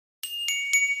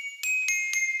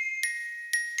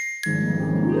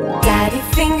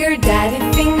Daddy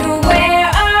finger, where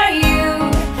are you?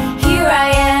 Here I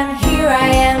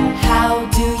am, how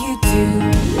do you do?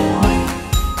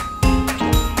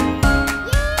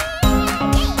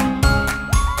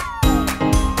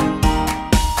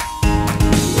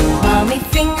 Mommy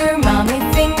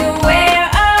finger, where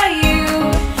are you?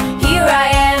 Here I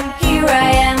am,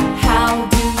 how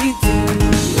do you do?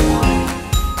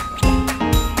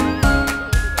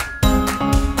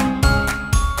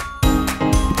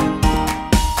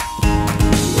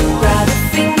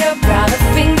 Brother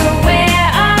finger, where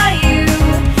are you?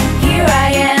 Here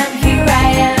I am,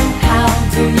 how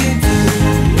do you do?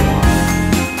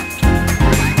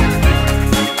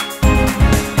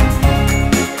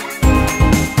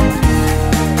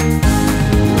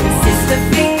 Sister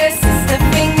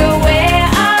finger, where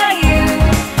are you?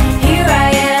 Here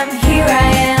I am,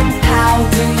 how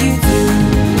do you do?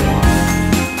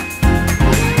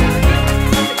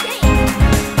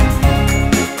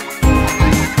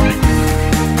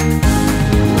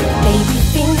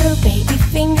 Baby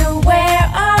finger, where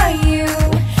are you?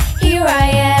 Here I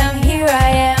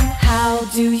am, how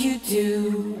do you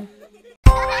do?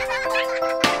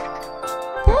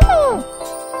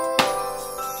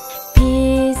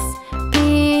 Peas,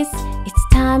 it's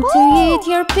time to eat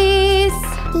your peas.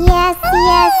 Yes,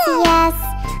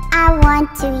 I want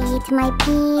to eat my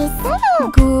peas.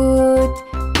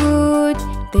 Good,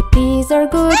 the peas are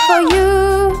good for you.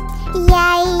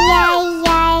 Yay,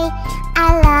 I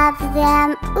love them.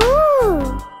 Ooh.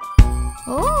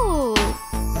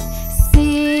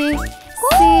 See,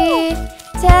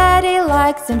 Daddy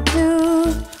likes them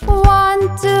too. 1,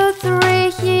 2, 3,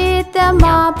 heat them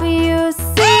up, you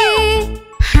see.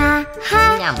 Ha,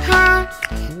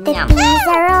 the peas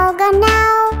are all gone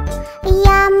now.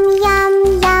 Yum,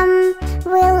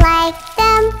 we like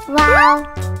them, wow.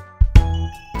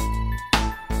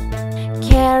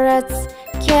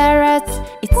 Carrots,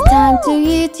 it's time to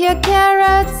eat your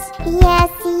carrots.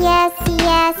 Yes,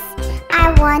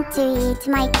 I want to eat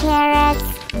my carrots.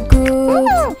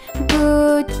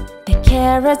 Good, the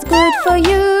carrot's good for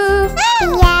you.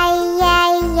 Yay,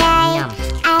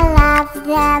 I love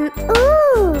them.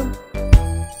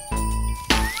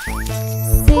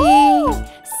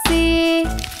 See,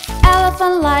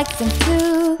 elephant likes them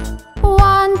too.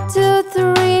 1, 2,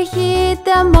 3, heat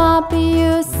them up,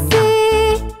 you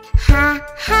see. Ha,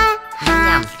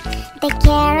 the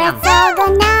carrots all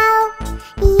gone now.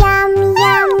 Yum,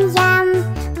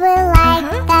 we like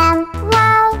them,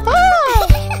 wow.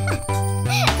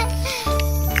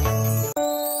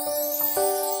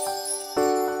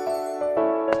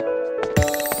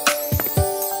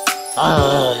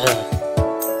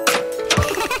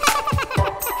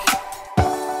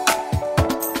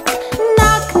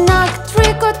 Knock,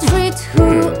 trick or treat, who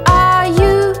are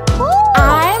you?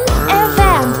 I'm a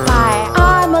vampire,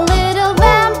 I'm a little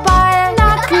vampire.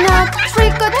 Knock,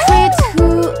 trick or treat, who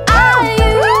are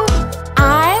you?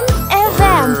 I'm a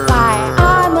vampire,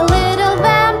 I'm a little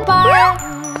vampire.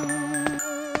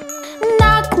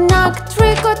 Knock,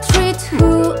 trick or treat,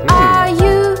 who are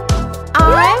you?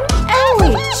 I'm a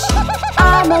witch,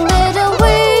 I'm a little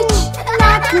witch.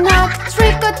 Knock,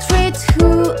 trick or treat, who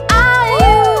are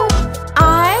you?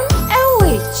 I'm a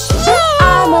witch,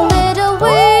 I'm a little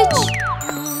witch.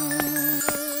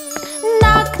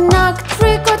 Knock,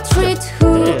 trick or treat,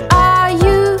 who are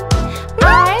you?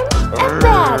 I'm a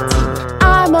bat,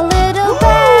 I'm a little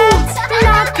bat.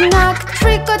 Knock,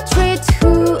 trick or treat,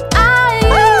 who are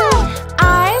you?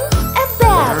 I'm a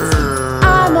bat,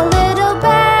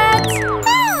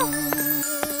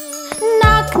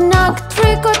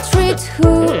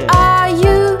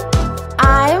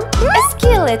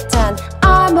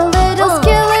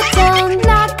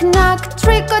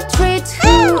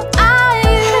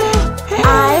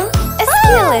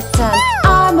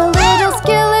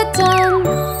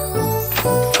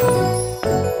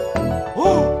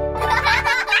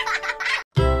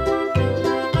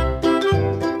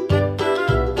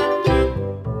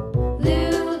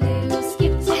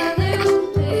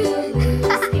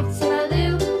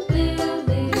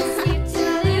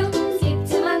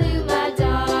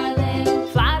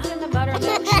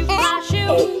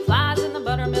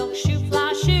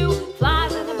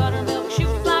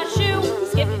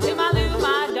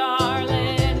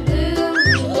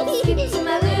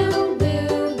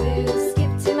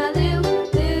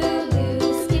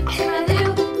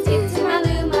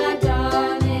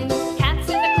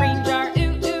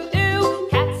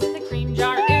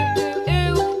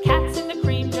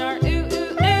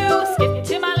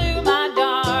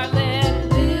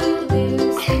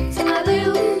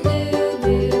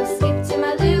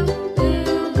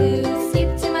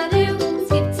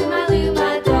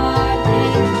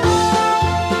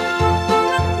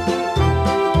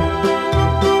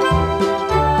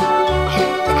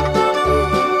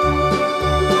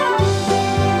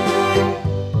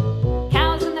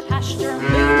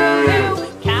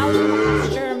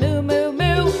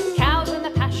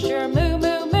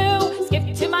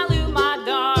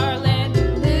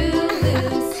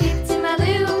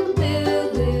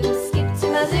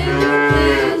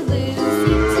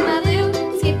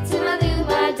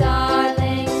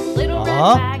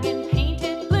 wagon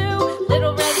painted blue.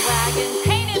 Little red wagon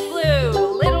painted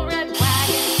blue. Little red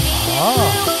wagon painted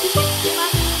blue. Skip to my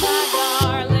Lou, my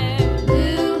darling.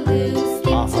 Lou, Lou,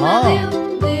 skip to my Lou.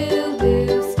 Lou,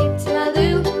 Lou, skip to my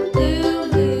Lou. Lou,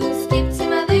 Lou, skip to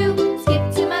my Lou. Skip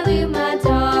to my Lou, my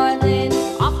darling.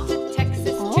 Off to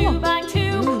Texas 2 by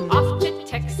 2. Off to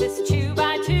Texas 2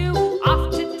 by 2.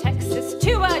 Off to Texas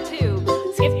 2 by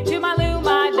 2. Skip to my Lou,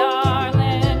 my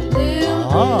darling.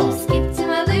 Lou, skip to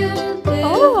my Lou.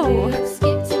 Lou,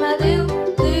 skip to my Lou.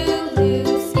 Lou,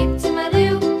 skip to my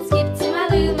Lou. Skip to my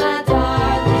Lou, my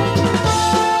darling.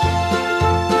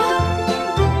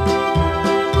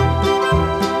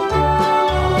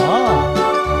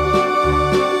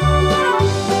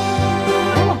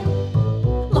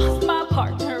 Lost my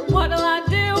partner, what'll I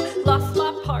do? Lost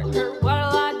my partner,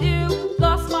 what'll I do?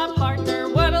 Lost my partner,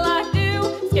 what'll I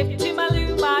do? Skip to my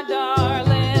Lou, my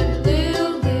darling.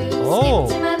 Lou, Lou, skip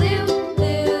to my Lou.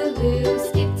 Lou, Lou,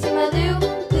 skip to my Lou.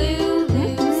 Lou,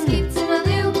 Lou, skip to my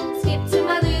Lou. Skip to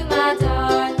my Lou, my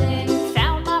darling.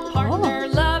 Found my partner,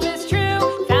 love is true.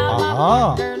 Found my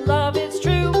partner, love is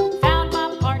true. Found my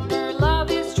partner,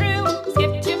 love is true.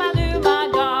 Skip to my Lou, my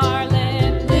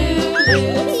darling. Lou,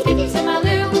 Lou, skip to my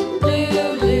Lou. Lou,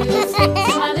 Lou, skip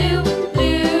to my Lou.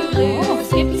 Lou, Lou,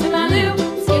 skip to my Lou.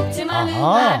 Skip to my Lou,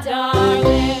 my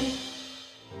darling.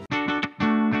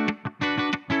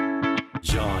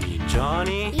 Johnny,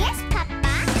 Johnny. Yes, Papa.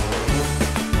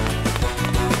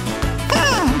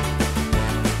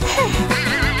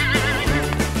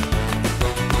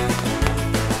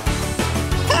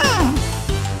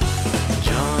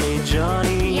 Johnny,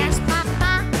 Johnny. Yes,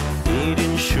 Papa.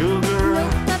 Eating sugar, No,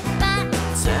 Papa.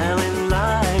 telling No,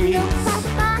 lies,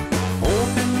 Papa.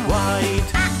 open wide.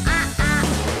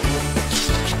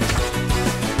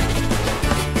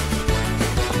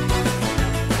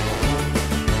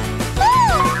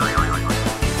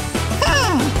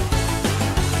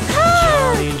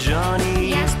 Johnny, Johnny.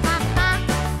 Yes, Papa.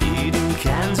 Eating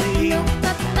candy, No,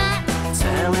 Papa.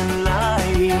 telling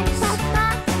lies, Papa.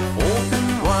 open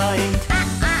wide.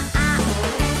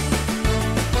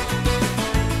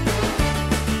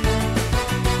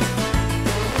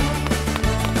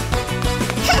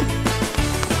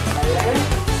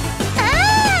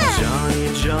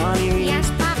 Johnny, Johnny.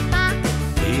 Yes, Papa.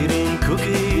 Eating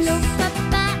cookies, No,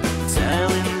 Papa.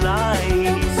 telling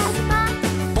lies, Papa.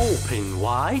 open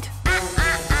wide.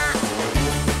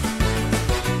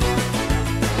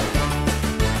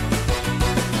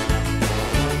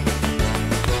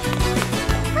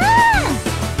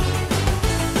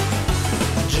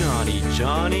 Johnny,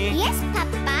 Johnny. Yes,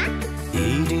 Papa.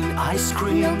 Eating ice No,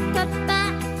 cream, Papa.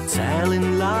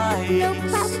 telling No,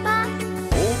 lies, Papa.